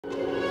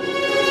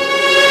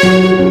Hey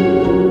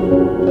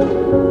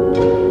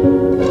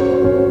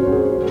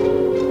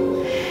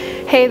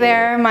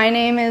there, my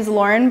name is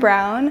Lauren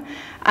Brown.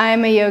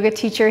 I'm a yoga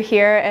teacher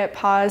here at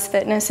Pause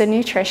Fitness and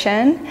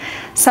Nutrition.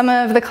 Some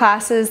of the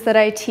classes that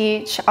I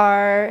teach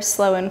are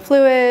Slow and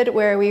Fluid,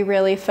 where we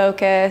really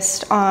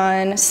focused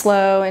on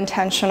slow,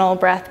 intentional,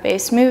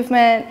 breath-based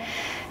movement,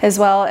 as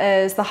well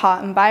as the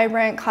Hot and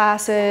Vibrant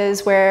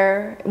classes,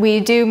 where we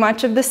do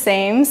much of the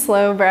same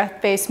slow,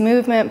 breath-based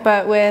movement,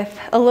 but with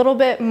a little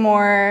bit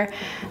more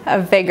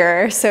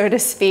vigor, so to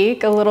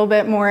speak, a little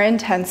bit more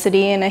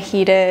intensity in a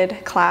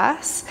heated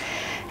class.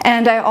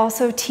 And I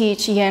also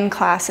teach yin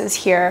classes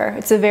here.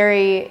 It's a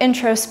very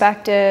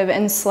introspective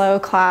and slow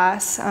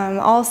class,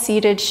 all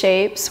seated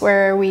shapes,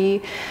 where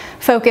we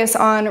focus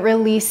on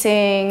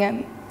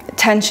releasing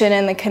tension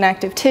in the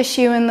connective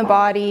tissue in the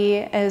body,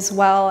 as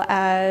well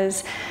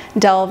as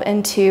delve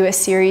into a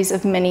series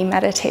of mini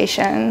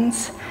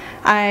meditations.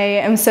 I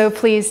am so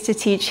pleased to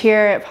teach here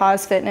at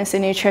Pause Fitness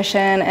and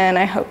Nutrition, and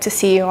I hope to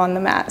see you on the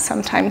mat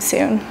sometime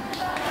soon.